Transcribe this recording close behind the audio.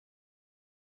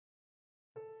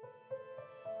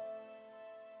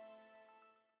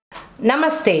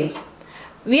Namaste.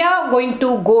 We are going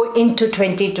to go into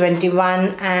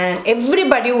 2021 and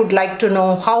everybody would like to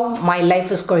know how my life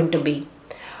is going to be.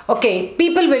 Okay,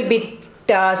 people will be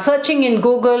searching in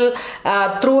Google,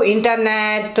 through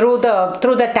internet, through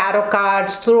the tarot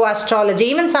cards, through astrology.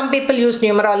 Even some people use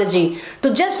numerology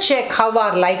to just check how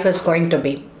our life is going to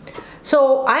be.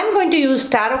 So I'm going to use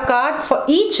tarot card for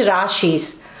each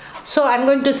Rashis. So I'm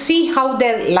going to see how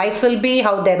their life will be,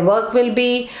 how their work will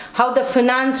be, how the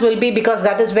finance will be, because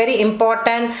that is very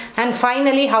important, and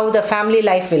finally how the family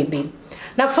life will be.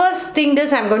 Now first thing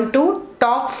is I'm going to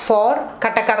talk for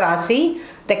Kadaka Rashi,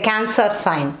 the Cancer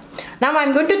sign. Now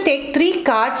I'm going to take 3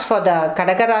 cards for the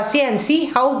Kadaka Rashi and see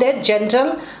how their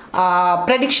general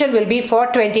prediction will be for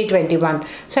 2021.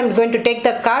 So I'm going to take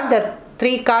the card. The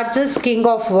 3 cards is King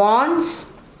of Wands,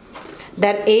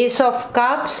 then Ace of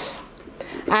Cups,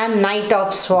 and Knight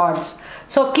of Swords.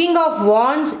 So King of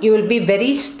Wands, you will be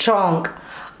very strong.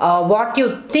 What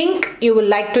you think you will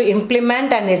like to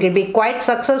implement and it will be quite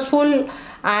successful.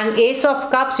 And Ace of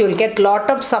Cups, you will get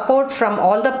lot of support from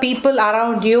all the people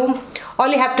around you. All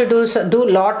you have to do is do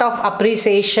lot of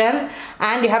appreciation,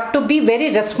 and you have to be very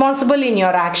responsible in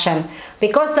your action,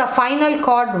 because the final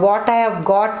card what I have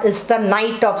got is the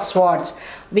Knight of Swords,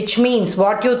 which means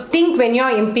what you think when you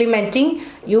are implementing,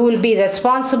 you will be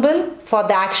responsible for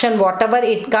the action whatever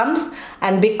it comes,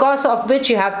 and because of which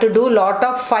you have to do lot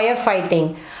of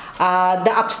firefighting.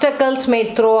 The obstacles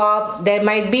may throw up, there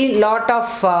might be lot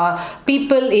of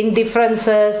people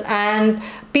indifferences, and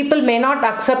people may not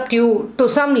accept you to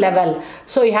some level.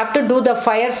 So you have to do the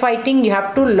firefighting, you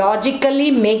have to logically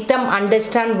make them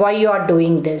understand why you are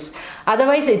doing this.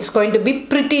 Otherwise it's going to be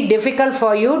pretty difficult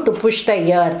for you to push the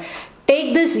year.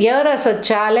 Take this year as a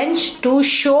challenge to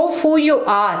show who you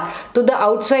are to the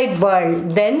outside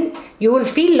world. Then you will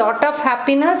feel lot of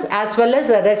happiness, as well as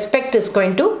the respect is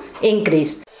going to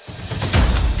increase.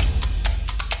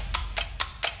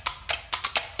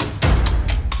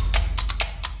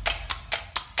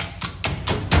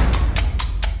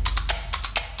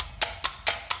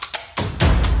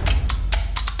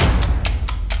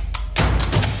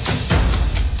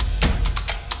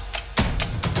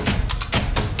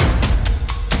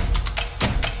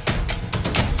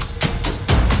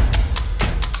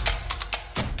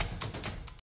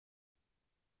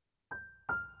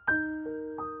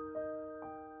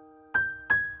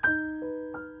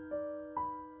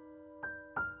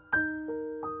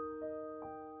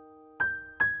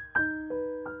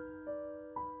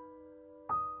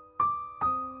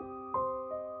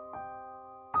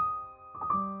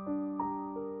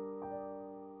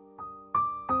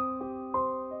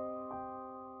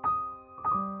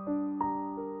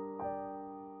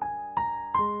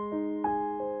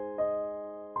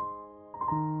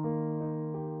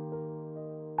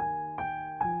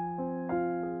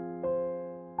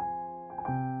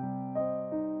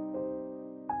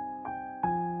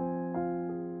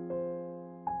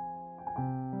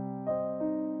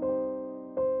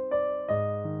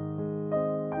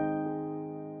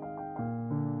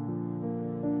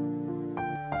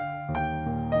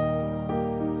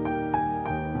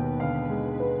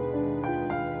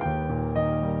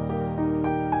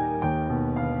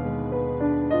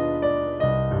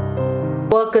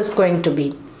 Work is going to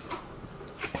be.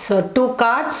 So 2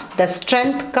 cards, the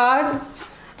Strength card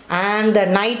and the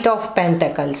Knight of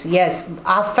Pentacles. Yes,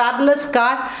 a fabulous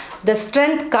card. The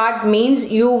Strength card means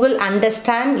you will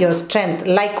understand your strength,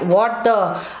 like what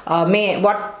the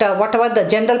whatever the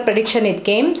general prediction it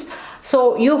came.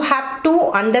 So you have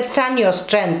to understand your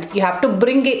strength, you have to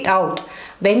bring it out.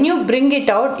 When you bring it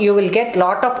out, you will get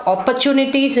lot of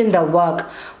opportunities in the work.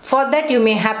 For that you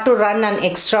may have to run an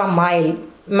extra mile.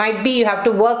 Might be you have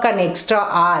to work an extra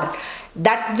hour.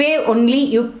 That way only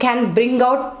you can bring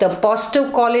out the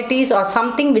positive qualities or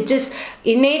something which is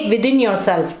innate within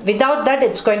yourself. Without that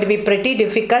it's going to be pretty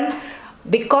difficult,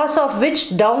 because of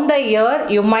which down the year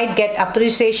you might get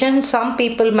appreciation, some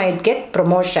people might get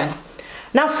promotion.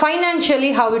 Now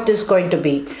financially, how it is going to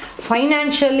be?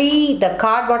 Financially, the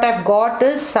card what I've got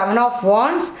is 7 of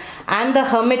Wands and the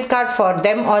Hermit card for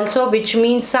them also, which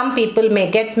means some people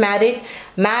may get married.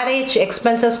 Marriage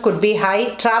expenses could be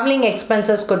high, traveling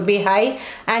expenses could be high,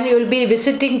 and you will be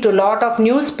visiting to lot of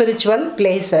new spiritual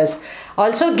places.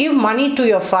 Also give money to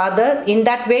your father. In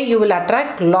that way you will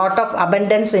attract lot of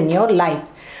abundance in your life.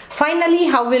 Finally,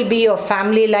 how will be your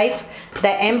family life? The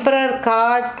Emperor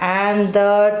card and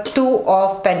the 2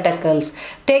 of Pentacles.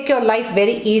 Take your life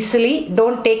very easily.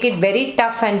 Don't take it very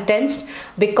tough and tensed,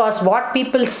 because what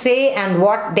people say and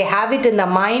what they have it in the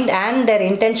mind and their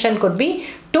intention could be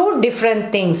 2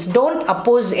 different things. Don't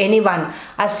oppose anyone.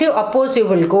 As you oppose, you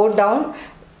will go down.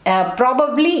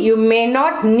 probably you may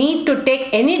not need to take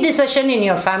any decision in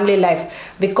your family life,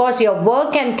 because your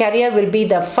work and career will be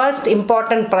the first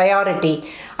important priority.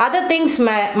 Other things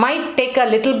might take a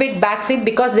little bit backseat,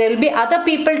 because there will be other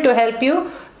people to help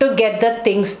you to get the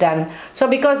things done. So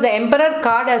because the Emperor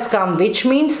card has come, which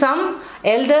means some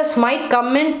elders might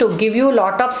come in to give you a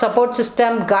lot of support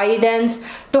system, guidance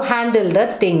to handle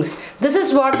the things. This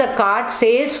is what the card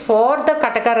says for the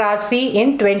Kadaka Rashi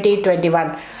in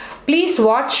 2021. Please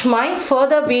watch my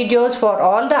further videos for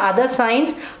all the other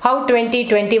signs, how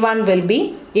 2021 will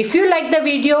be. If you like the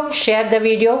video, share the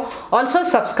video. Also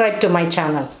subscribe to my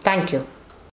channel. Thank you.